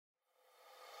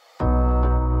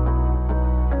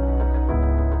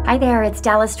Hi there, it's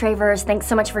Dallas Travers. Thanks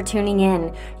so much for tuning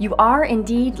in. You are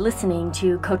indeed listening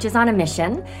to Coaches on a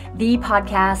Mission, the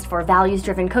podcast for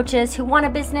values-driven coaches who want a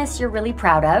business you're really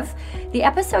proud of. The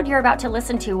episode you're about to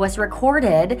listen to was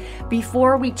recorded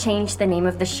before we changed the name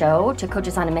of the show to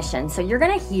Coaches on a Mission. So you're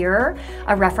going to hear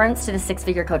a reference to the Six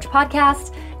Figure Coach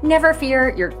podcast. Never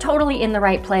fear, you're totally in the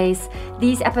right place.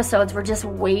 These episodes were just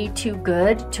way too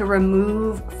good to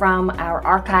remove from our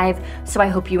archive, so I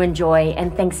hope you enjoy,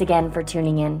 and thanks again for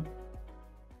tuning in.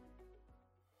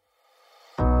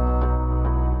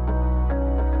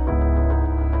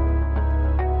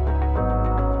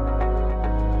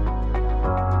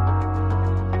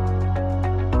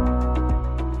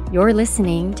 You're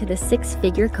listening to the Six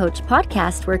Figure Coach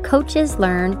podcast, where coaches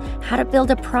learn how to build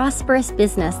a prosperous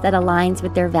business that aligns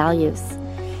with their values.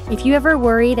 If you ever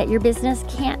worry that your business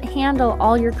can't handle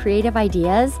all your creative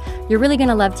ideas, you're really going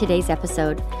to love today's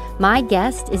episode. My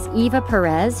guest is Eva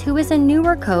Perez, who is a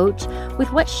newer coach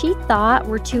with what she thought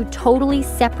were two totally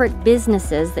separate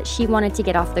businesses that she wanted to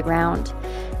get off the ground.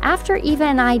 After Eva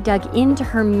and I dug into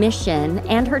her mission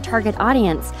and her target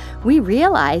audience, we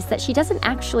realized that she doesn't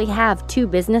actually have two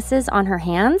businesses on her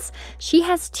hands. She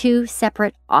has two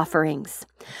separate offerings.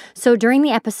 So during the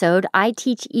episode, I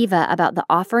teach Eva about the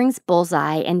offerings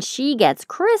bullseye, and she gets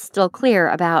crystal clear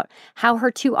about how her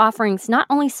two offerings not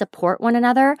only support one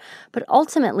another, but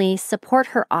ultimately support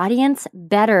her audience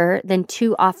better than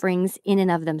two offerings in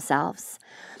and of themselves.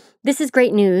 This is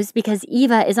great news because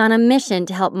Eva is on a mission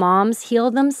to help moms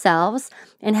heal themselves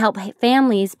and help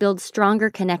families build stronger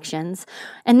connections.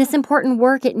 And this important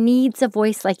work, it needs a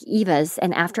voice like Eva's.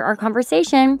 And after our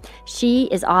conversation, she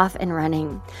is off and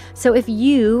running. So if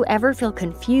you ever feel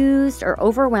confused or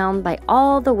overwhelmed by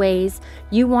all the ways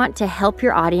you want to help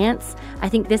your audience, I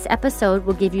think this episode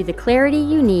will give you the clarity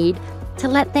you need to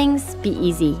let things be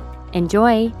easy.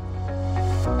 Enjoy.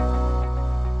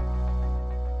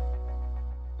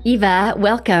 Eva,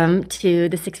 welcome to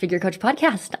the Six Figure Coach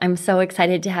podcast. I'm so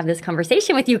excited to have this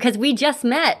conversation with you because we just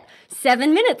met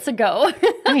 7 minutes ago.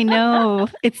 I know.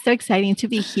 It's so exciting to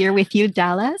be here with you,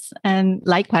 Dallas. And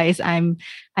likewise,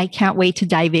 I can't wait to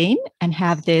dive in and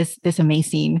have this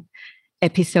amazing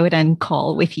episode and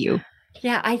call with you.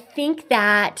 Yeah, I think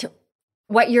that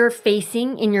what you're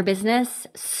facing in your business,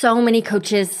 so many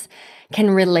coaches can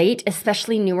relate,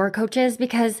 especially newer coaches,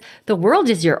 because the world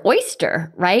is your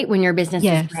oyster, right? When your business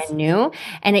is brand new,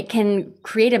 and it can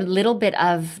create a little bit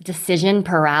of decision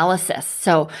paralysis.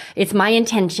 So it's my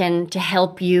intention to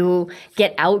help you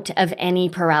get out of any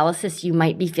paralysis you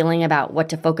might be feeling about what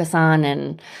to focus on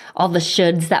and all the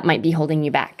shoulds that might be holding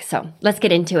you back. So let's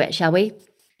get into it, shall we?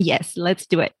 Yes, let's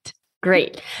do it.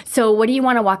 Great. So what do you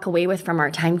want to walk away with from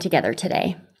our time together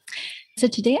today? So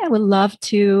today I would love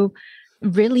to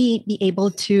really be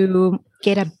able to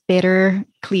get a better,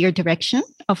 clear direction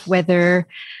of whether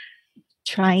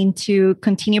trying to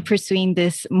continue pursuing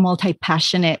this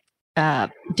multi-passionate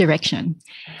direction,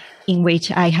 in which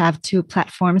I have two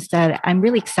platforms that I'm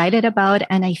really excited about,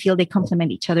 and I feel they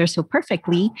complement each other so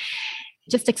perfectly.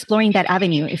 Just exploring that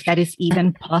avenue, if that is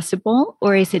even possible,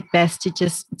 or is it best to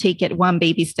just take it one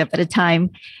baby step at a time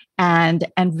and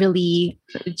really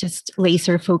just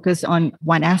laser focus on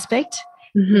one aspect,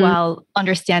 while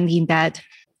understanding that,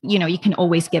 you can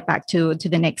always get back to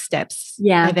the next steps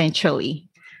eventually,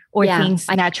 or things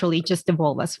naturally just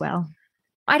evolve as well.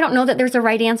 I don't know that there's a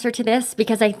right answer to this,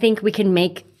 because I think we can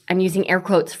make, I'm using air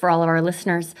quotes for all of our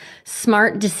listeners,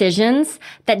 smart decisions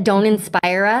that don't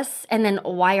inspire us. And then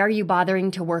why are you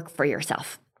bothering to work for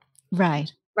yourself? Right.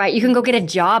 Right. You can go get a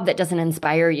job that doesn't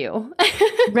inspire you.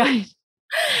 Right.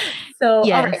 So,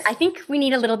 all right, I think we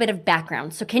need a little bit of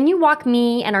background. So can you walk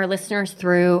me and our listeners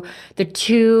through the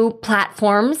two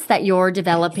platforms that you're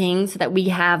developing so that we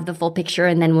have the full picture,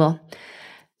 and then we'll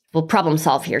problem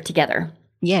solve here together?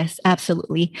 Yes,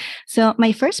 absolutely. So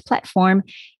my first platform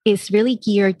is really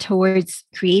geared towards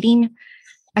creating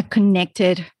a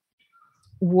connected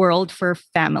world for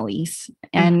families.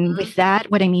 And with that,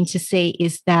 what I mean to say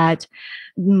is that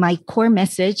my core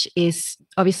message is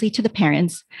obviously to the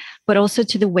parents, but also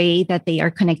to the way that they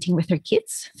are connecting with their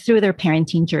kids through their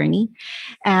parenting journey,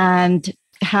 and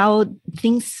how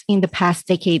things in the past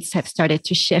decades have started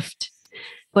to shift,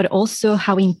 but also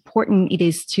how important it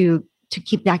is to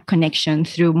keep that connection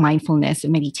through mindfulness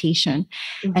and meditation,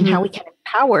 and how we can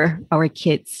empower our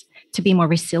kids to be more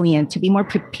resilient, to be more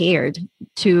prepared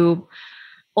to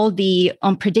all the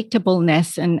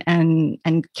unpredictableness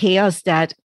and chaos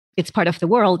that it's part of the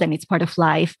world and it's part of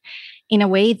life, in a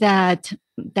way that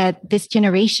this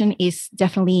generation is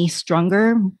definitely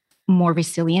stronger, more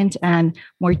resilient, and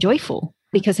more joyful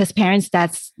because as parents,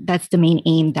 that's the main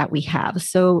aim that we have.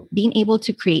 So being able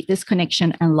to create this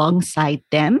connection alongside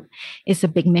them is a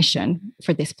big mission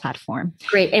for this platform.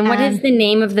 Great. And what is the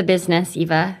name of the business,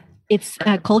 Eva? It's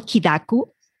called Kidaku.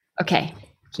 Okay.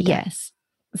 Kidaku. Yes.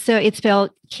 So it's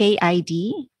spelled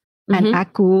KID, and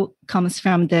Aku comes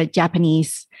from the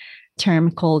Japanese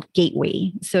term called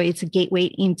gateway. So it's a gateway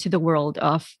into the world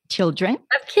of children.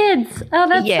 Of kids. Oh,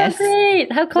 that's so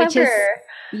great. How clever.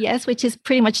 Which is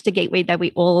pretty much the gateway that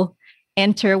we all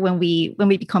enter when we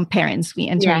become parents. We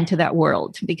enter into that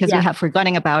world because we have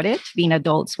forgotten about it. Being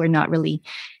adults, we're not really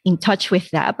in touch with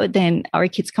that. But then our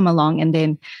kids come along and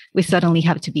then we suddenly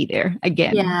have to be there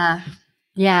again.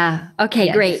 Yeah.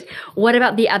 Okay, great. What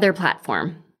about the other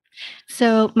platform?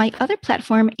 So my other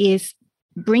platform is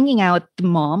bringing out the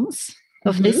moms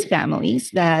of these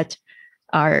families that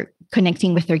are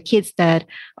connecting with their kids, that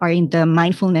are in the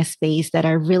mindfulness space, that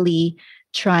are really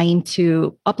trying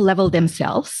to up-level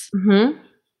themselves,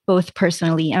 both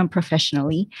personally and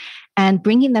professionally, and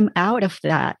bringing them out of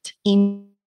that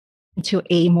into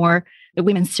a more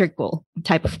women's circle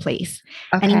type of place.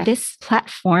 Okay. And in this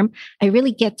platform, I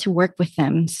really get to work with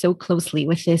them so closely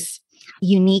with this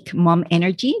unique mom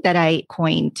energy that I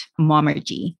coined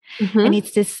Momergy. And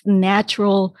it's this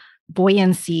natural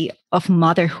buoyancy of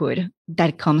motherhood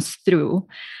that comes through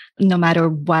no matter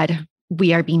what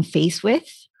we are being faced with.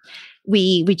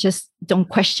 We just don't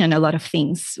question a lot of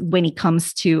things when it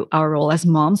comes to our role as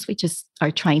moms. We just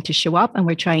are trying to show up and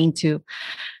we're trying to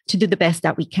do the best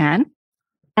that we can.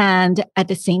 And at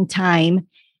the same time,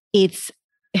 it's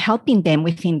helping them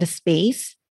within the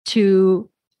space to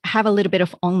have a little bit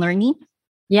of unlearning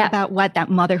about what that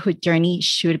motherhood journey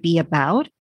should be about.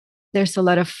 There's a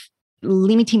lot of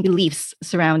limiting beliefs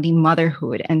surrounding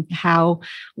motherhood and how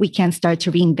we can start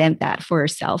to reinvent that for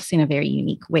ourselves in a very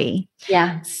unique way.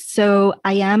 Yeah. So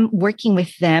I am working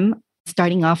with them,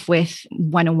 starting off with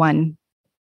one-on-one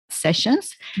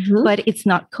sessions, but it's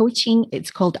not coaching. It's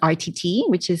called RTT,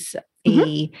 which is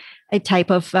a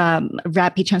type of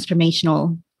rapid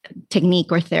transformational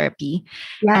technique or therapy.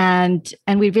 And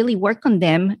we really work on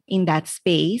them in that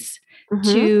space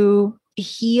to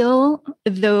heal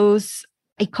those,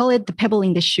 I call it the pebble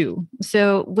in the shoe.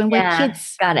 So when we're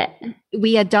kids,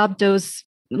 we adopt those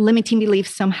limiting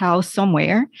beliefs somehow,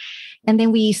 somewhere, and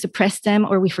then we suppress them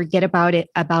or we forget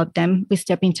about them. We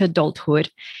step into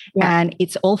adulthood and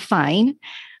it's all fine.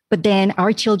 But then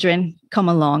our children come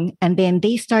along and then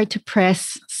they start to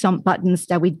press some buttons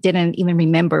that we didn't even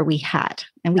remember we had.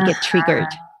 And we get triggered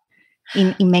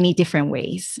in many different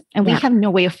ways. And we have no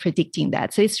way of predicting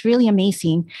that. So it's really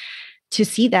amazing to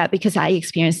see that because I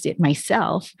experienced it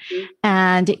myself.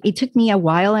 And it took me a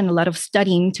while and a lot of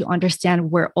studying to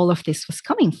understand where all of this was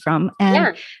coming from.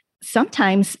 And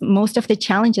sometimes most of the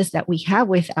challenges that we have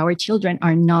with our children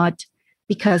are not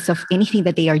because of anything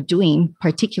that they are doing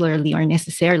particularly or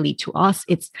necessarily to us.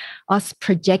 It's us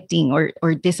projecting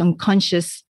or this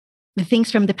unconscious, the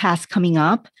things from the past coming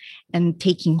up and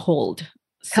taking hold.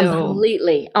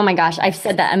 Completely. Oh my gosh. I've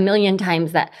said that a million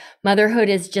times that motherhood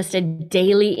is just a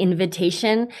daily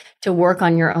invitation to work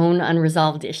on your own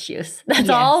unresolved issues. That's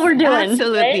all we're doing.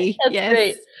 Absolutely. Right? That's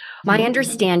great. My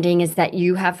understanding is that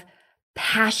you have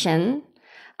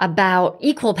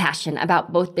equal passion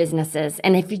about both businesses.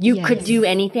 And if you could do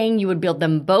anything, you would build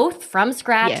them both from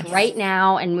scratch right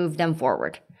now and move them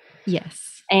forward. Yes.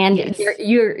 And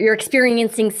you're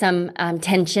experiencing some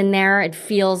tension there. It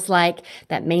feels like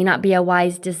that may not be a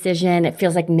wise decision. It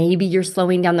feels like maybe you're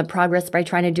slowing down the progress by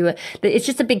trying to do it. It's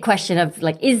just a big question of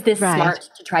like, is this smart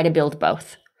to try to build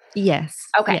both? Yes.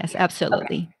 Okay. Yes,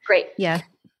 absolutely. Okay. Great. Yeah.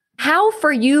 How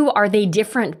for you are they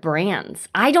different brands?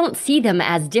 I don't see them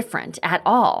as different at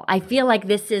all. I feel like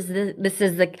this is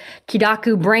the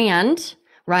Kidaku brand,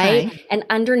 right? And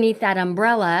underneath that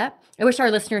umbrella, I wish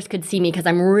our listeners could see me because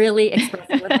I'm really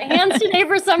expressive with my hands today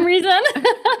for some reason.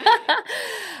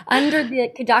 Under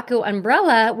the Kidaku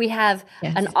umbrella, we have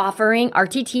an offering,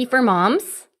 RTT for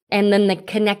moms, and then the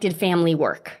connected family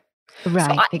work.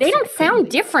 Right. So they don't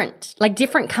sound different, like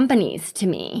different companies to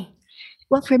me.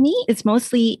 Well, for me, it's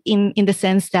mostly in the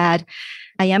sense that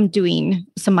I am doing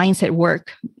some mindset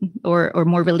work or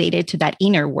more related to that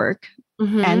inner work.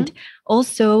 And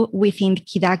also within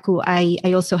Kidaku,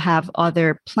 I also have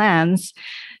other plans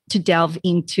to delve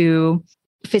into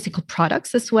physical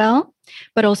products as well,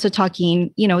 but also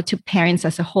talking, to parents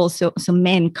as a whole. So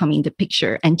men come in the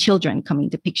picture and children come in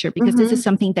the picture, because this is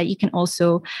something that you can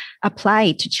also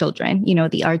apply to children.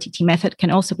 The RTT method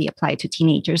can also be applied to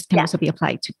teenagers, can also be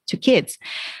applied to kids.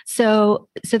 So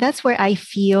that's where I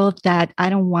feel that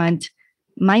I don't want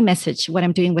my message, what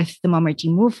I'm doing with the Momergy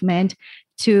movement,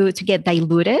 to get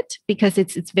diluted because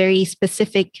it's very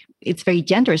specific. It's very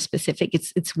gender specific.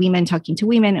 It's women talking to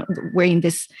women. We're in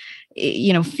this,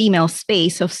 female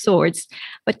space of sorts.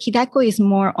 But Kidako is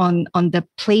more on the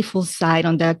playful side,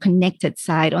 on the connected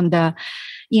side, on the,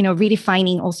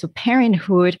 redefining also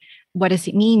parenthood. What does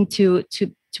it mean to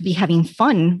be having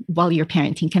fun while you're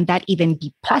parenting? Can that even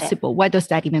be possible? What does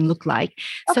that even look like?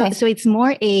 Okay. So it's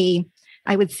more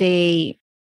I would say,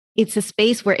 it's a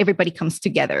space where everybody comes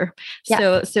together.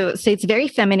 Yeah. So it's very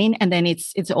feminine, and then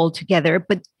it's all together,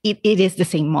 but it is the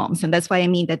same moms. And that's why I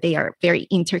mean that they are very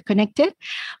interconnected,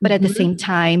 but at the same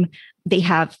time, they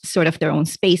have sort of their own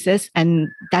spaces. And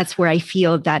that's where I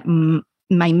feel that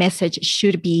my message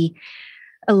should be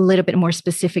a little bit more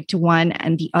specific to one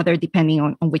and the other, depending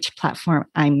on which platform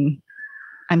I'm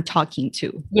talking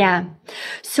to. Yeah.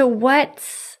 So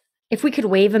if we could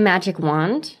wave a magic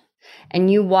wand and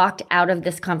you walked out of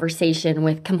this conversation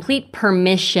with complete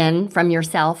permission from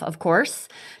yourself, of course,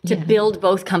 to build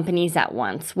both companies at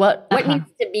once, what needs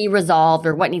to be resolved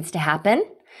or what needs to happen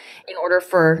in order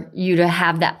for you to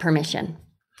have that permission?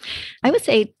 I would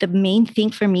say the main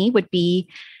thing for me would be,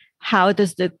 how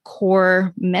does the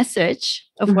core message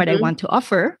of what I want to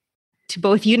offer to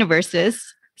both universes,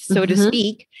 so to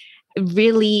speak,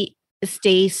 really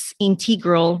stays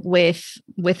integral with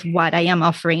what I am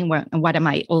offering, what am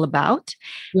I all about,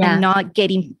 and not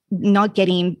getting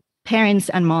parents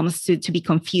and moms to be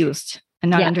confused and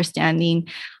not understanding,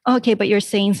 okay, but you're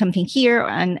saying something here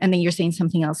and then you're saying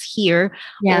something else here,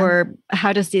 or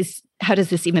how does this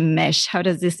even mesh? How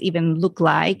does this even look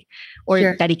like?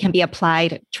 Or that it can be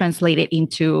applied, translated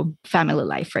into family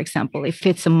life, for example, if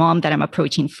it's a mom that I'm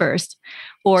approaching first,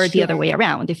 or the other way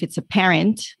around, if it's a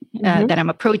parent that I'm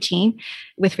approaching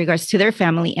with regards to their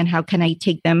family, and how can I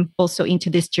take them also into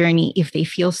this journey if they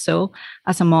feel so,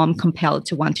 as a mom, compelled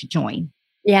to want to join?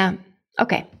 Yeah.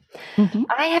 Okay.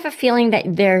 I have a feeling that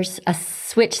there's a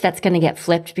switch that's going to get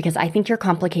flipped, because I think you're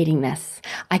complicating this.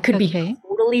 I could be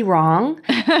totally wrong.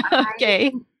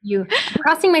 Okay. I'm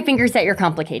crossing my fingers that you're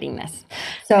complicating this.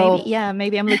 So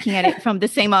maybe I'm looking at it from the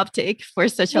same optic for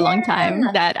such a long time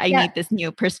that I need this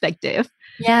new perspective.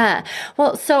 Yeah.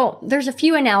 Well, so there's a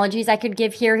few analogies I could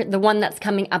give here. The one that's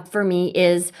coming up for me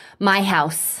is my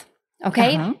house.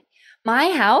 Okay.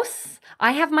 My house,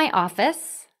 I have my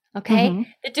office. Okay.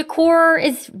 The decor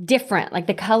is different. Like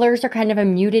the colors are kind of a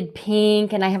muted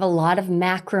pink, and I have a lot of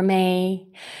macrame.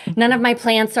 None of my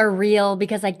plants are real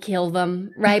because I kill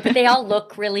them, right? But they all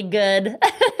look really good.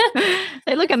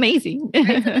 They look amazing.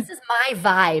 Right? So this is my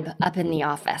vibe up in the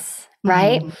office,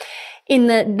 right? On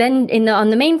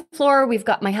the main floor, we've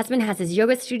got, my husband has his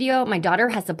yoga studio. My daughter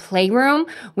has a playroom.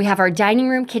 We have our dining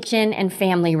room, kitchen, and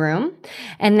family room.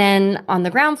 And then on the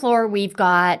ground floor, we've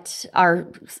got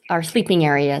our sleeping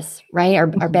areas, right?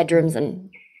 Our bedrooms and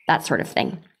that sort of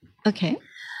thing. Okay.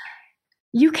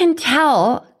 You can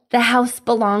tell the house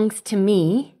belongs to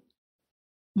me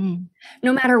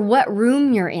no matter what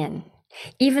room you're in.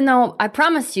 Even though I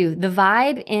promise you, the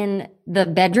vibe in the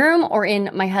bedroom or in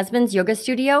my husband's yoga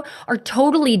studio are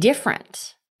totally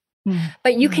different.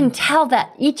 But you can tell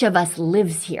that each of us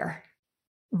lives here.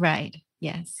 Right.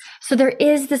 Yes. So there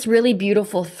is this really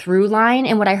beautiful through line.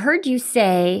 And what I heard you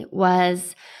say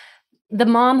was the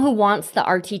mom who wants the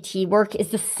RTT work is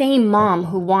the same mom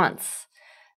who wants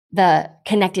the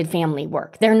connected family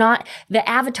work. They're not, the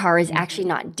avatar is actually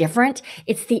not different.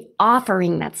 It's the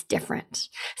offering that's different.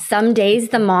 Some days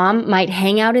the mom might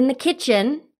hang out in the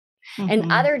kitchen, and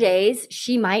other days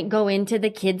she might go into the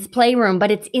kids' playroom,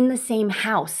 but it's in the same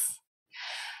house.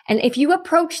 And if you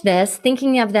approach this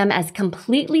thinking of them as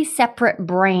completely separate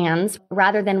brands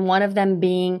rather than one of them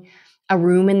being a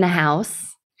room in the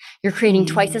house, you're creating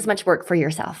twice as much work for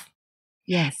yourself.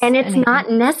 Yes. And it's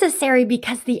not necessary,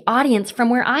 because the audience, from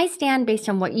where I stand, based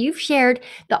on what you've shared,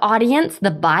 the audience,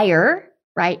 the buyer,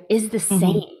 right, is the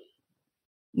same.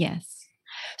 Yes.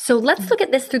 So let's look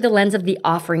at this through the lens of the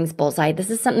offerings bullseye.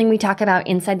 This is something we talk about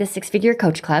inside the Six Figure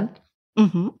Coach Club.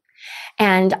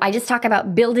 And I just talk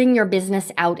about building your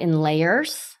business out in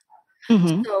layers.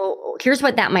 So here's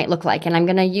what that might look like. And I'm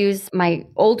going to use my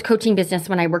old coaching business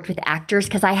when I worked with actors,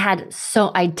 because I had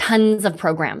tons of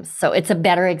programs. So it's a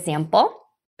better example.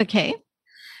 Okay.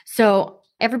 So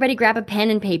everybody grab a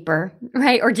pen and paper,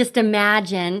 right? Or just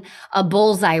imagine a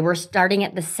bullseye. We're starting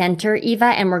at the center, Eva,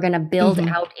 and we're going to build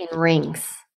out in rings.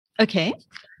 Okay.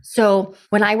 So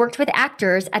when I worked with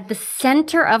actors, at the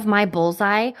center of my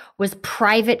bullseye was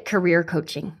private career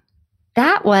coaching.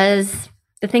 That was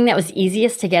the thing that was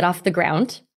easiest to get off the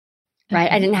ground,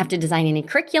 right? I didn't have to design any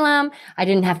curriculum. I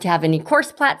didn't have to have any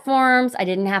course platforms.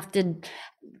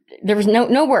 There was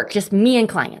no work, just me and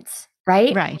clients,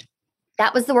 right? Right.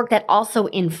 That was the work that also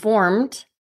informed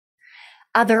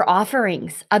other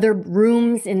offerings, other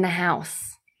rooms in the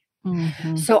house.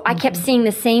 So I kept seeing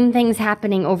the same things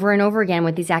happening over and over again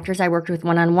with these actors I worked with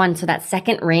one-on-one. So that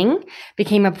second ring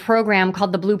became a program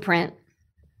called The Blueprint,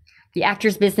 the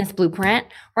Actor's Business Blueprint,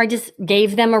 where I just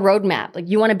gave them a roadmap. Like,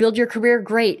 you want to build your career?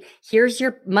 Great. Here's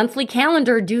your monthly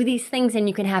calendar. Do these things and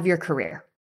you can have your career.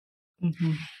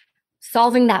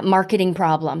 Solving that marketing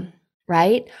problem,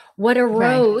 right? What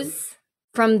arose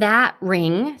from that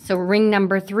ring, so ring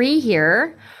number 3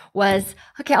 here, was,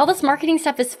 okay, all this marketing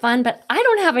stuff is fun, but I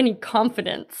don't have any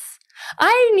confidence.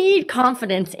 I need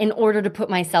confidence in order to put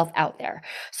myself out there.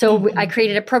 So I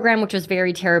created a program which was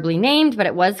very terribly named, but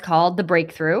it was called The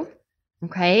Breakthrough.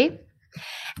 Okay.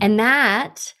 And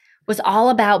that was all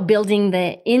about building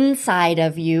the inside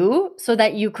of you so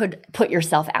that you could put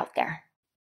yourself out there.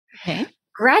 Okay.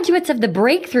 Graduates of The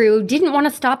Breakthrough didn't want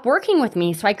to stop working with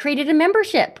me, so I created a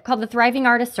membership called the Thriving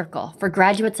Artist Circle for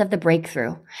graduates of The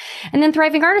Breakthrough. And then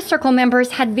Thriving Artist Circle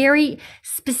members had very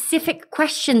specific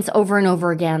questions over and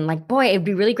over again, like, boy, it'd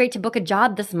be really great to book a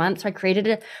job this month. So I created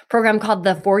a program called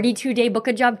the 42-Day Book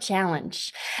a Job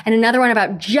Challenge, and another one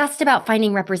about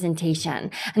finding representation.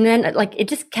 And then it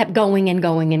just kept going and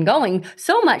going and going,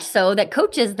 so much so that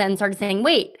coaches then started saying,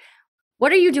 wait,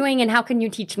 what are you doing and how can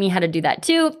you teach me how to do that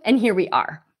too? And here we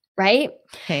are, right?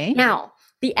 Okay. Now,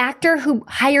 the actor who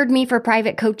hired me for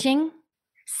private coaching,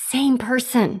 same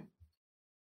person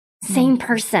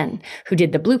who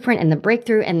did the Blueprint and the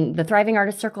Breakthrough and the Thriving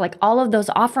Artist Circle, like all of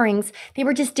those offerings, they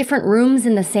were just different rooms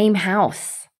in the same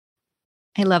house.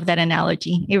 I love that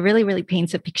analogy. It really, really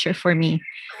paints a picture for me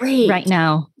right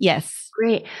now. Yes.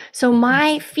 Great. So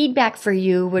my feedback for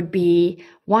you would be,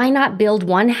 why not build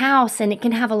one house and it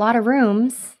can have a lot of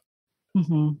rooms,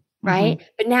 right?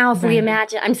 But now if we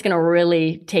imagine, I'm just going to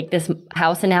really take this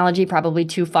house analogy probably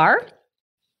too far.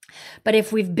 But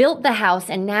if we've built the house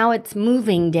and now it's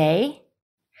moving day,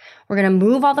 we're going to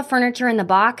move all the furniture and the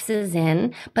boxes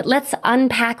in, but let's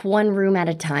unpack one room at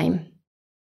a time.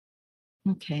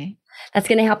 Okay. That's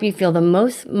going to help you feel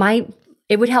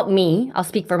it would help me, I'll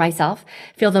speak for myself,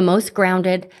 feel the most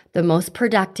grounded, the most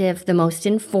productive, the most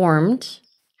informed.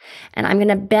 And I'm going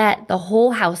to bet the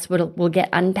whole house will get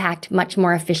unpacked much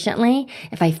more efficiently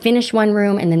if I finish one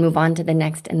room and then move on to the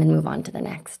next and then move on to the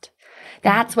next.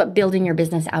 That's what building your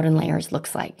business out in layers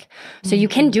looks like. So you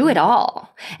can do it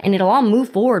all, and it'll all move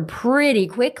forward pretty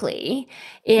quickly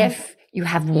if you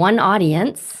have one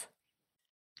audience,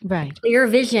 clear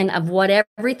vision of what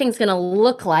everything's going to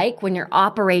look like when you're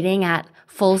operating at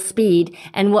full speed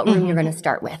and what room you're going to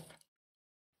start with.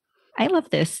 I love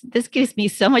this. This gives me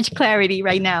so much clarity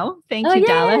right now. Thank you,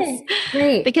 Dallas.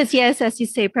 Great. Because yes, as you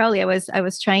say, probably I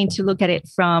was trying to look at it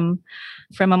from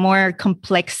a more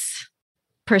complex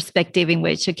perspective in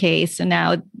which, okay, so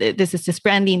now this is this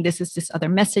branding, this is this other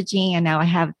messaging, and now I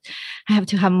have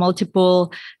to have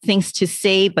multiple things to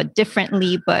say, but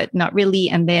differently, but not really,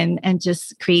 and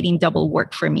just creating double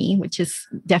work for me, which is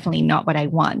definitely not what I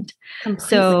want. Completely.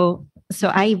 So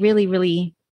I really,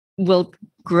 really will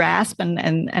grasp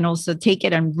and also take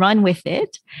it and run with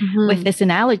it with this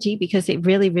analogy, because it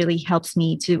really, really helps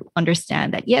me to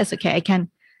understand that, yes, okay,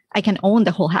 I can own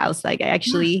the whole house. Like I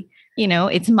actually,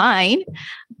 it's mine,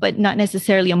 but not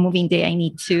necessarily on moving day. I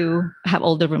need to have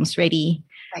all the rooms ready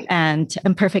and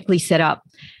perfectly set up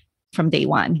from day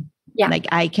one. Yeah. Like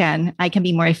I can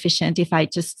be more efficient if I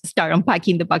just start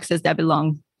unpacking the boxes that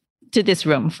belong to this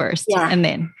room first, and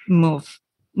then move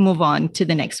on to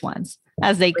the next ones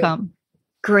as they come.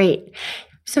 Great.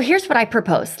 So here's what I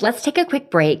propose. Let's take a quick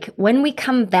break. When we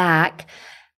come back,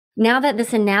 now that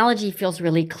this analogy feels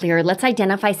really clear, let's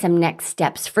identify some next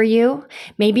steps for you,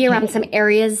 maybe around some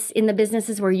areas in the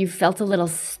businesses where you felt a little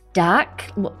stuck.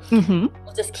 We'll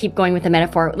just keep going with the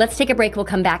metaphor. Let's take a break. We'll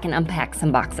come back and unpack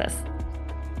some boxes.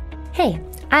 Hey,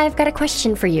 I've got a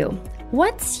question for you.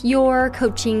 What's your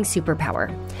coaching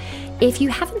superpower? If you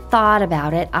haven't thought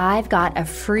about it, I've got a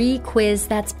free quiz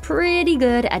that's pretty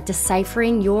good at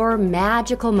deciphering your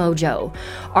magical mojo.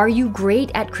 Are you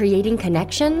great at creating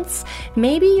connections?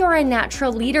 Maybe you're a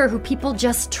natural leader who people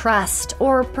just trust,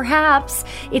 or perhaps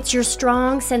it's your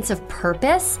strong sense of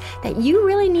purpose that you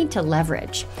really need to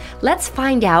leverage. Let's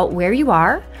find out where you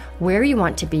are, where you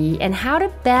want to be, and how to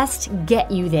best get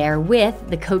you there with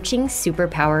the Coaching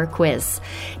Superpower Quiz.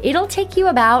 It'll take you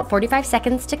about 45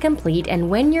 seconds to complete, and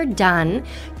when you're done,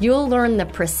 you'll learn the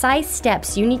precise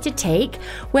steps you need to take,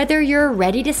 whether you're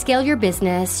ready to scale your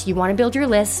business, you want to build your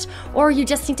list, or you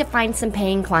just need to find some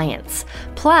paying clients.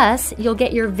 Plus, you'll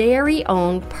get your very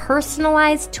own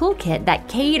personalized toolkit that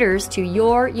caters to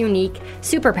your unique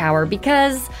superpower,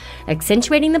 because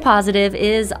accentuating the positive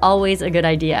is always a good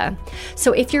idea.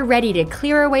 So if you're ready to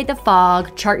clear away the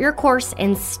fog, chart your course,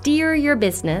 and steer your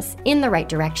business in the right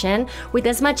direction with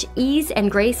as much ease and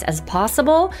grace as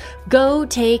possible, go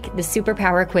take the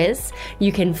Superpower Quiz.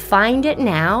 You can find it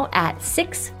now at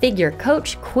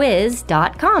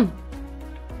sixfigurecoachquiz.com.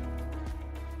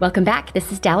 Welcome back.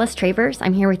 This is Dallas Travers.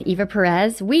 I'm here with Eva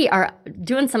Perez. We are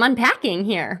doing some unpacking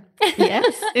here.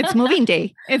 Yes, it's moving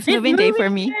day. It's moving day for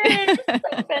me. So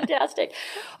fantastic.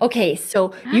 Okay,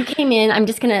 so you came in. I'm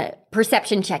just going to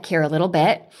perception check here a little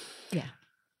bit. Yeah.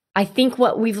 I think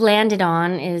what we've landed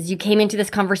on is you came into this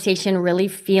conversation really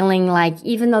feeling like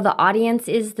even though the audience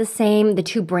is the same, the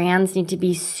two brands need to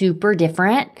be super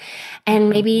different. And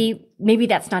maybe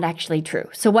that's not actually true.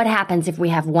 So what happens if we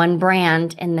have one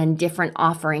brand and then different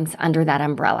offerings under that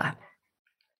umbrella?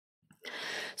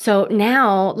 So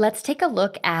now let's take a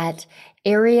look at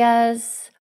areas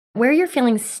where you're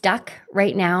feeling stuck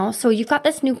right now. So you've got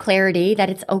this new clarity that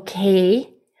it's okay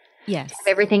Yes. to have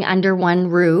everything under one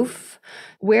roof.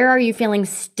 Where are you feeling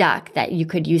stuck that you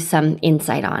could use some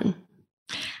insight on?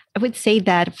 I would say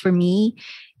that for me,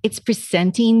 it's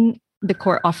presenting the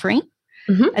core offering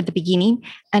at the beginning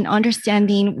and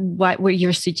understanding what would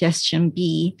your suggestion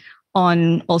be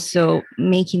on also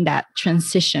making that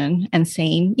transition and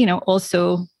saying,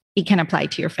 also it can apply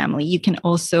to your family. You can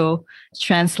also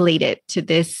translate it to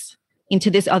this into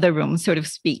this other room, so to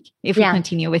speak, if we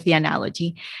continue with the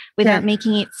analogy, without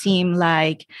making it seem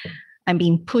like I'm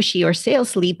being pushy or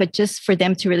salesy, but just for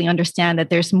them to really understand that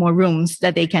there's more rooms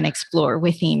that they can explore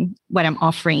within what I'm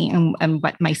offering and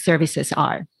what my services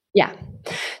are. Yeah.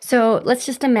 So let's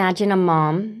just imagine a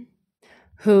mom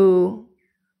who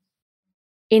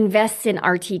invests in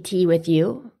RTT with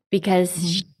you because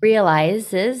she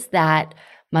realizes that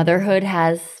motherhood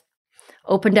has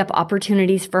opened up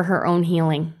opportunities for her own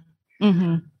healing.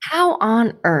 How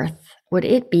on earth would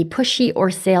it be pushy or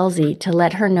salesy to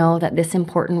let her know that this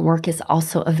important work is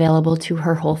also available to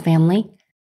her whole family?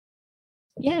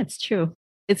 Yeah, it's true.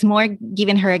 It's more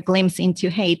giving her a glimpse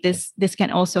into, hey, this can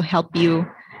also help you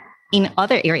in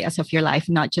other areas of your life,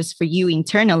 not just for you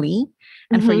internally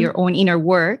and for your own inner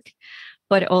work,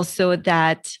 but also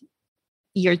that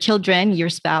your children, your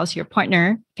spouse, your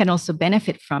partner can also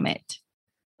benefit from it.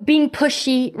 Being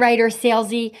pushy, right, or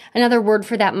salesy, another word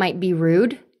for that might be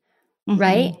rude,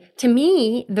 right? To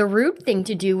me, the rude thing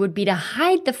to do would be to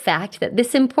hide the fact that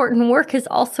this important work is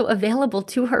also available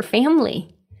to her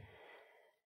family.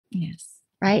 Yes.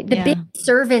 Right? The big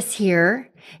service here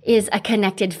is a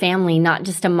connected family, not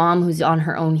just a mom who's on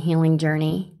her own healing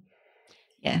journey.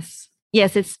 Yes.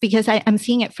 Yes, it's because I'm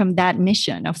seeing it from that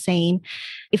mission of saying,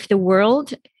 if the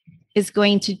world is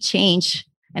going to change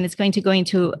and it's going to go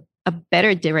into a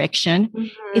better direction,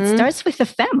 it starts with the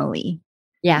family.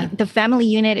 Yeah. The family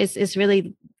unit is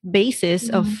really basis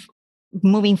of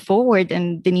moving forward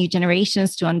and the new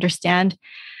generations to understand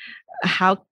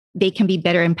how they can be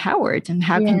better empowered and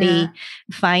how can they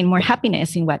find more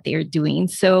happiness in what they're doing.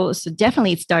 So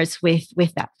definitely it starts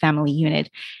with that family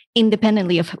unit,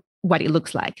 independently of what it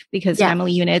looks like, because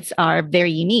family units are very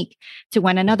unique to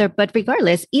one another. But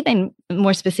regardless, even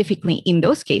more specifically in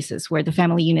those cases where the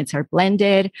family units are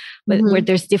blended, but where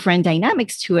there's different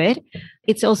dynamics to it,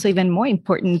 it's also even more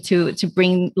important to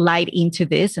bring light into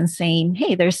this and saying,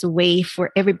 hey, there's a way for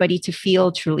everybody to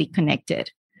feel truly connected.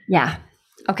 Yeah.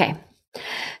 Okay.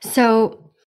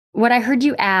 So what I heard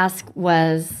you ask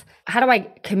was, how do I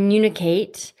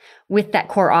communicate with that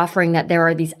core offering that there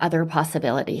are these other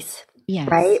possibilities? Yes.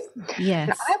 Right? Yes.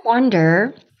 Now, I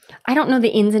wonder, I don't know the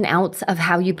ins and outs of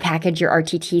how you package your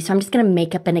RTT, so I'm just going to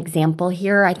make up an example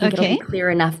here. I think it'll be clear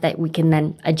enough that we can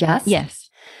then adjust. Yes.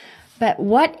 But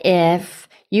what if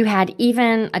you had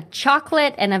even a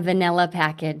chocolate and a vanilla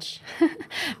package?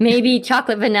 Maybe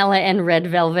chocolate, vanilla, and red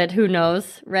velvet, who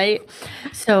knows, right?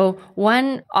 So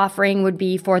one offering would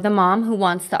be for the mom who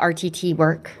wants the RTT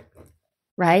work,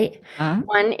 right?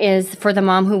 One is for the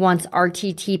mom who wants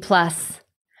RTT plus,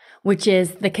 which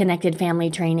is the connected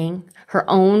family training, her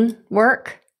own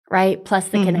work, right? Plus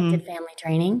the connected family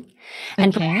training.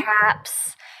 And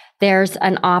perhaps there's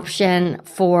an option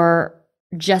for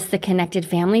just the connected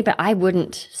family, but I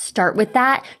wouldn't start with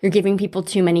that. You're giving people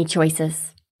too many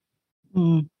choices.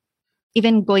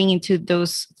 even going into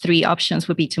those three options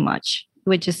would be too much. It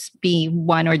would just be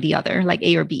one or the other, like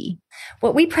A or B.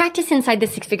 What we practice inside the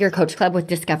Six Figure Coach Club with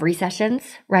discovery sessions,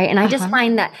 right? And I just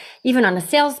find that even on a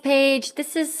sales page,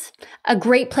 this is a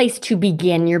great place to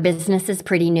begin. Your business is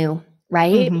pretty new,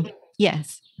 right? Mm-hmm.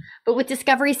 Yes. But with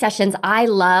discovery sessions, I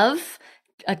love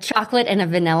a chocolate and a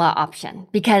vanilla option,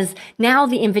 because now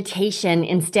the invitation,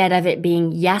 instead of it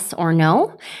being yes or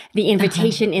no, the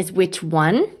invitation is which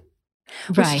one,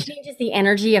 which changes the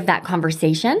energy of that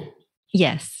conversation.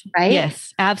 Yes. Right?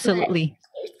 Yes, absolutely.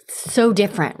 It's so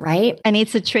different, right? And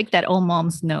it's a trick that all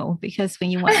moms know, because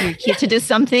when you want your kid to do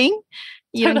something,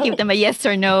 you don't give them a yes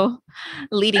or no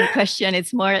leading question.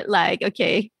 It's more like,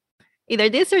 okay, either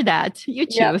this or that, you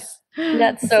choose. Yep.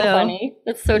 That's so funny.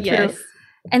 That's so true. Yes.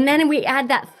 And then we add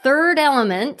that third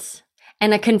element,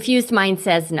 and a confused mind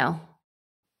says no.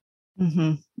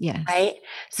 Mm-hmm. Yes. Right?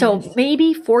 So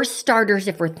maybe for starters,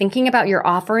 if we're thinking about your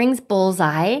offerings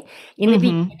bullseye, in the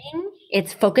beginning,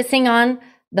 it's focusing on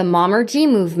the mom or G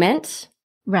movement.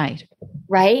 Right.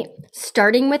 Right?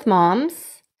 Starting with moms.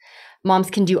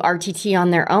 Moms can do RTT on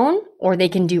their own, or they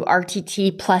can do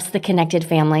RTT plus the connected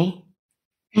family.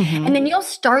 And then you'll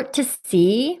start to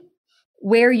see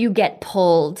where you get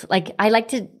pulled. Like, I like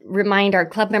to remind our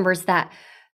club members that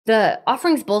the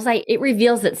offerings bullseye, it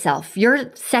reveals itself.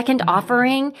 Your second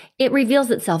offering, it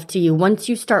reveals itself to you once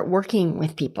you start working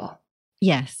with people.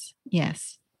 Yes.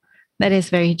 Yes. That is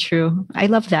very true. I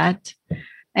love that.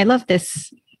 I love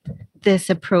this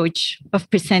approach of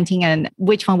presenting and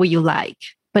which one would you like,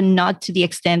 but not to the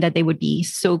extent that they would be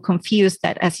so confused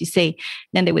that, as you say,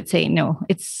 then they would say, no,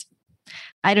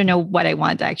 I don't know what I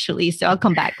want actually, so I'll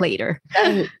come back later.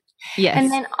 Yes.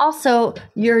 And then also,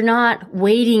 you're not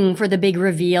waiting for the big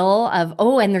reveal of,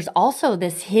 and there's also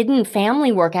this hidden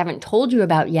family work I haven't told you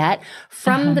about yet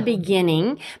from the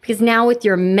beginning, because now with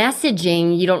your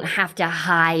messaging, you don't have to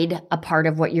hide a part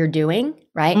of what you're doing,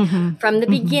 right? From the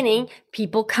beginning,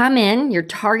 people come in, your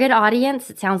target audience,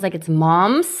 it sounds like it's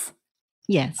moms.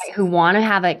 Yes. Right, who want to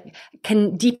have a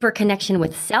deeper connection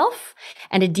with self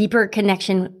and a deeper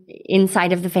connection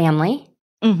inside of the family.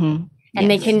 And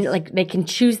they can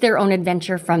choose their own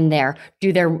adventure from there.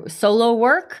 Do their solo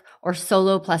work or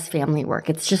solo plus family work.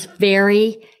 It's just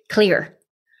very clear.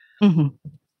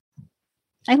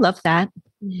 I love that.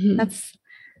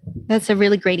 That's a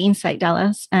really great insight,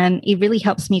 Dallas. And it really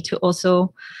helps me to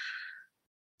also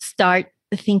start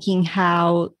thinking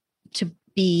how to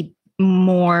be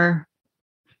more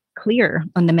clear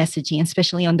on the messaging,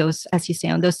 especially on those, as you say,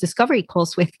 on those discovery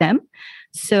calls with them.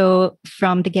 So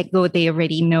from the get-go, they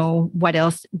already know what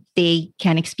else they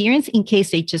can experience in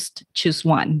case they just choose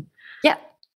one. Yeah.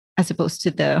 As opposed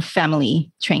to the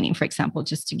family training, for example,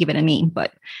 just to give it a name,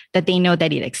 but that they know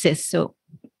that it exists. So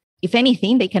if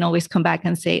anything, they can always come back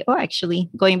and say, actually,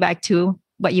 going back to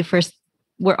what you first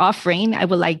were offering, I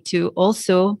would like to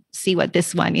also see what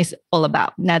this one is all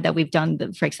about. Now that we've done,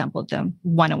 for example, the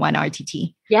one-on-one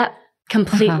RTT. Yeah,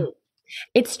 completely.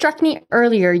 It struck me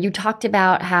earlier, you talked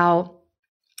about how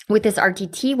with this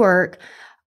RTT work,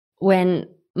 when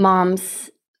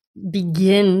moms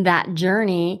begin that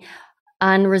journey,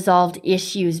 unresolved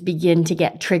issues begin to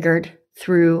get triggered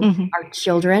through our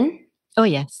children. Oh,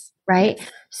 yes. Right? Yes.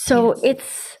 So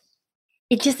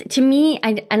it just, to me,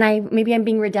 maybe I'm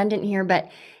being redundant here, but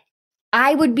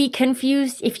I would be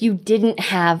confused if you didn't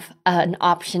have an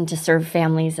option to serve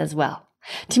families as well.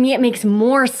 To me, it makes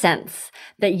more sense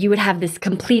that you would have this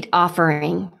complete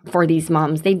offering for these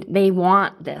moms. They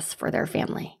want this for their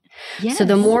family. Yes, so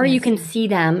the more you can see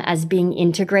them as being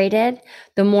integrated,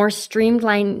 the more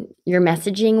streamlined your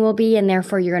messaging will be, and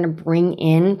therefore you're going to bring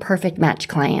in perfect match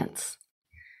clients.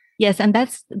 Yes, and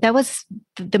that was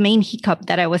the main hiccup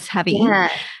that I was having,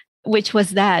 which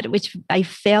I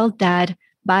felt that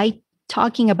by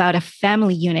talking about a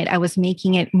family unit, I was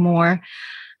making it more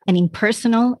an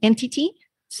impersonal entity.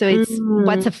 So it's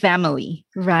what's a family,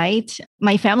 right?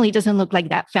 My family doesn't look like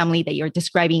that family that you're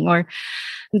describing, or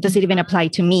does it even apply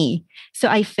to me? So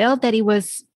I felt that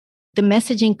the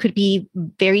messaging could be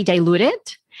very diluted.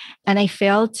 And I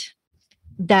felt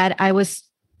that I was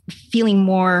feeling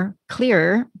more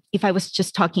clear if I was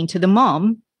just talking to the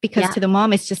mom, because to the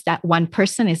mom, it's just that one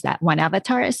person, is that one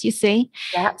avatar, as you say.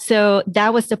 Yeah. So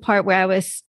that was the part where I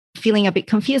was feeling a bit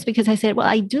confused, because I said, well,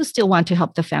 I do still want to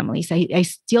help the families. I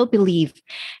still believe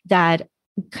that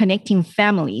connecting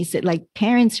families, like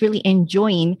parents really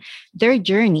enjoying their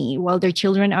journey while their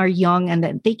children are young, and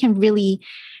that they can really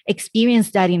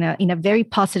experience that in a very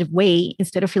positive way,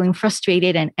 instead of feeling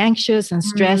frustrated and anxious and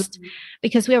stressed,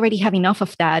 because we already have enough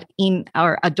of that in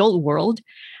our adult world.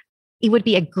 It would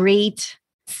be a great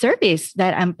service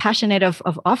that I'm passionate of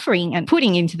offering and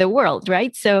putting into the world,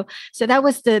 right? So that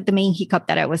was the main hiccup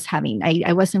that I was having.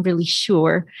 I wasn't really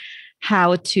sure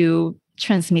how to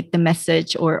transmit the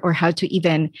message or how to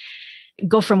even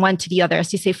go from one to the other,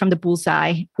 as you say, from the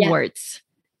bullseye words.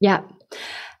 Yeah.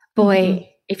 Boy,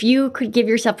 if you could give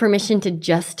yourself permission to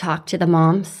just talk to the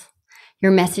moms,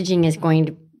 your messaging is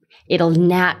it'll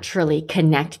naturally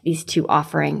connect these two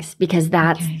offerings, because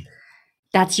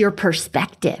that's your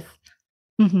perspective,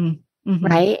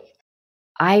 right?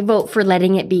 I vote for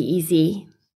letting it be easy.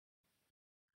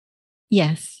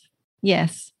 Yes.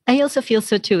 I also feel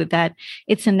so too, that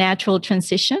it's a natural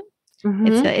transition.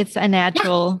 It's a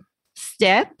natural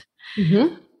step.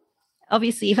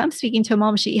 Obviously, if I'm speaking to a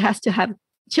mom, she has to have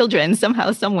children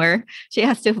somehow, somewhere. She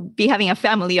has to be having a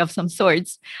family of some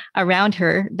sorts around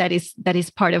her that is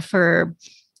part of her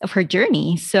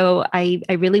journey. So I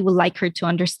really would like her to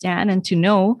understand and to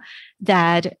know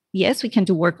that, yes, we can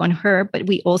do work on her, but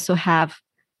we also have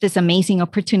this amazing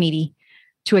opportunity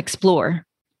to explore.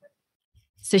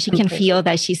 So she can feel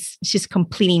that she's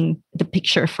completing the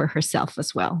picture for herself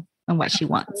as well and what she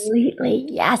wants. Completely.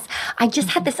 Yes. I just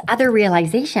had this other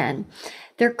realization.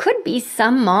 There could be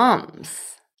some moms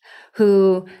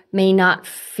who may not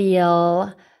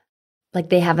feel like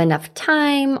they have enough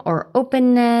time or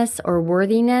openness or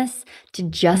worthiness to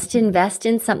just invest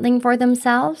in something for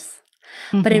themselves.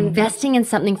 But investing in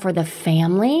something for the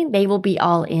family, they will be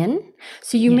all in.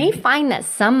 So you may find that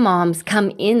some moms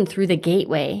come in through the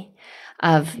gateway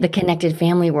of the connected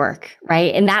family work,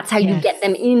 right? And that's how you get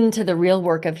them into the real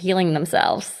work of healing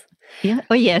themselves. Yeah.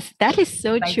 Oh, yes. That is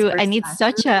so true. And it's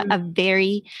such a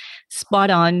very spot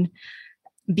on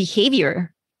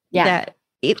behavior that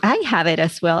I have it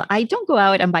as well. I don't go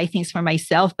out and buy things for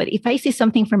myself, but if I see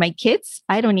something for my kids,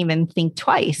 I don't even think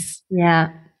twice. Yeah.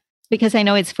 Because I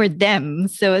know it's for them.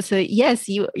 So yes,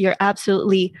 you're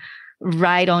absolutely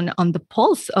right on the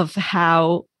pulse of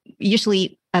how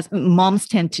usually as moms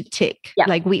tend to tick. Yeah.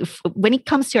 Like when it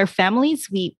comes to our families,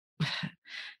 we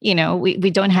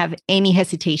don't have any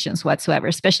hesitations whatsoever,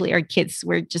 especially our kids.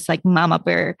 We're just like mama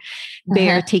bear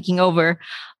taking over.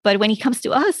 But when it comes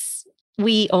to us,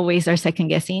 we always are second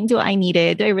guessing. Do I need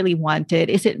it? Do I really want it?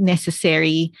 Is it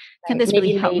necessary? Can this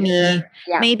really help me?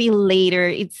 Yeah. Maybe later.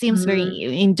 It seems very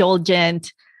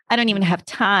indulgent. I don't even have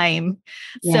time.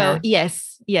 Yeah. So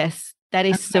yes, that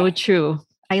is so true.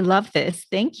 I love this.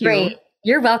 Thank you. Great.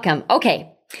 You're welcome.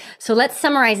 Okay. So let's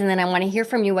summarize, and then I want to hear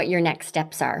from you what your next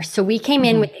steps are. So we came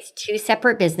in with these two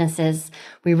separate businesses.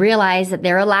 We realized that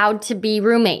they're allowed to be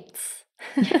roommates.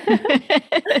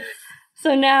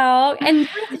 So now, and you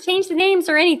don't have to change the names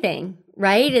or anything,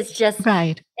 right? It's just,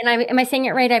 right. And am I saying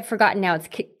it right? I've forgotten now. It's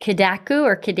Kidaku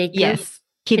or Kideku? Yes.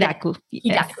 Kidaku.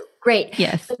 Yes. Great.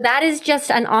 Yes. So that is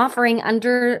just an offering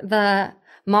under the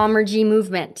Momergy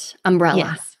movement umbrella.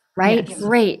 Yes. Right? Yes.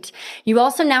 Great. You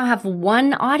also now have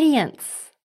one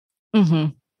audience,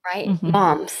 right?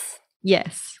 Moms.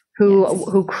 Yes.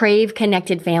 Who crave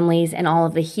connected families and all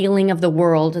of the healing of the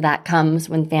world that comes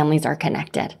when families are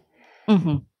connected.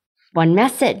 One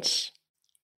message.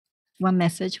 One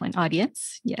message, one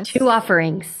audience. Yes. Two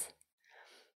offerings.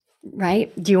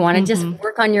 Right? Do you want to just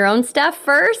work on your own stuff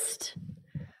first?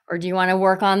 Or do you want to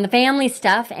work on the family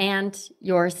stuff and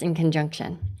yours in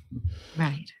conjunction?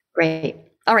 Right. Great.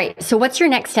 All right. So what's your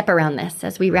next step around this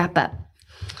as we wrap up?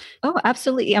 Oh,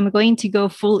 absolutely. I'm going to go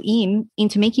full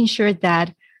into making sure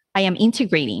that I am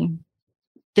integrating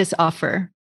this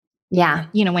offer. Yeah.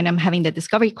 When I'm having the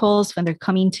discovery calls, when they're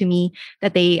coming to me,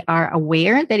 that they are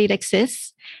aware that it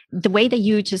exists. The way that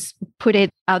you just put it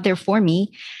out there for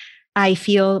me, I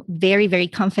feel very, very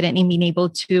confident in being able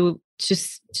to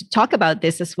talk about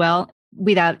this as well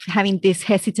without having this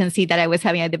hesitancy that I was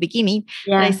having at the beginning.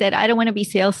 Yeah. And I said, I don't want to be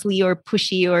salesy or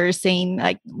pushy or saying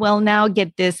like, well, now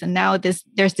get this and now there's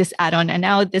this add-on and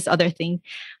now this other thing.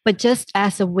 But just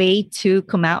as a way to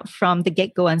come out from the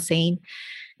get-go and saying,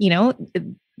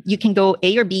 you can go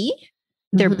A or B.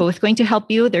 They're both going to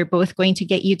help you. They're both going to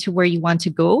get you to where you want to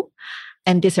go.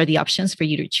 And these are the options for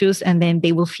you to choose. And then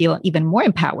they will feel even more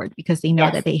empowered because they know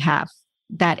that they have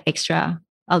that extra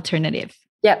alternative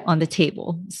on the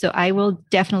table. So I will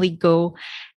definitely go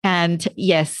and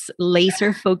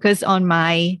laser focus on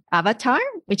my avatar,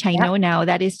 which I know now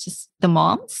that is just the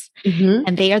moms.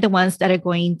 And they are the ones that are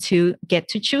going to get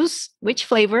to choose which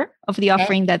flavor of the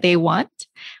offering that they want,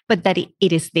 but that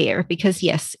it is there because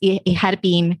it had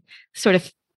been sort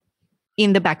of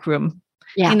in the back room,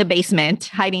 in the basement,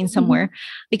 hiding somewhere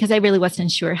because I really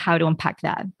wasn't sure how to unpack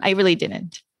that. I really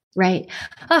didn't. Right.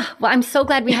 Oh, well, I'm so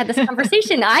glad we had this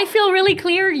conversation. I feel really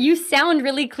clear. You sound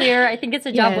really clear. I think it's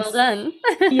a job well done.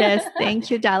 Yes.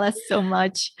 Thank you, Dallas, so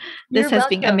much. This You're has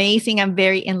been welcome. amazing and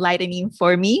very enlightening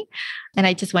for me. And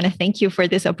I just want to thank you for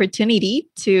this opportunity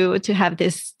to have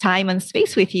this time and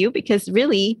space with you, because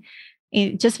really,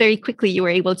 just very quickly, you were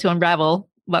able to unravel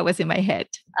what was in my head.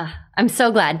 I'm so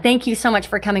glad. Thank you so much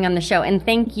for coming on the show. And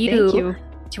thank you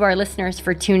to our listeners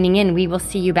for tuning in. We will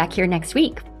see you back here next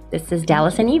week. This is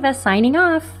Dallas and Eva signing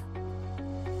off.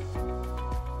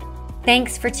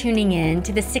 Thanks for tuning in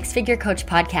to the Six Figure Coach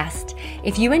podcast.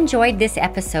 If you enjoyed this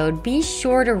episode, be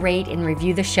sure to rate and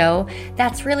review the show.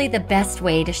 That's really the best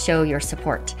way to show your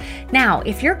support. Now,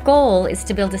 if your goal is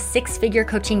to build a six-figure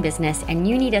coaching business and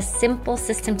you need a simple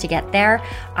system to get there,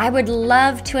 I would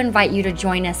love to invite you to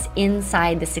join us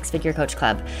inside the Six Figure Coach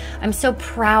Club. I'm so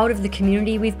proud of the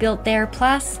community we've built there.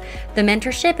 Plus, the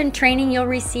mentorship and training you'll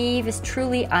receive is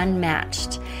truly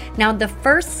unmatched. Now, the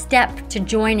first step to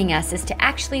joining us is to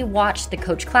actually watch the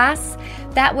coach class.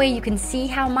 That way you can see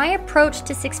how my approach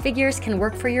to six figures can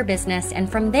work for your business, and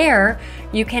from there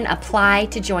you can apply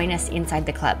to join us inside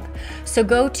the club. So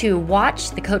go to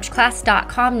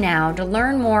watchthecoachclass.com now to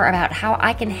learn more about how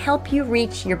I can help you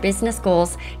reach your business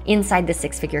goals inside the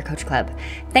Six Figure Coach Club.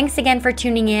 Thanks again for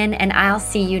tuning in, and I'll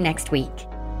see you next week.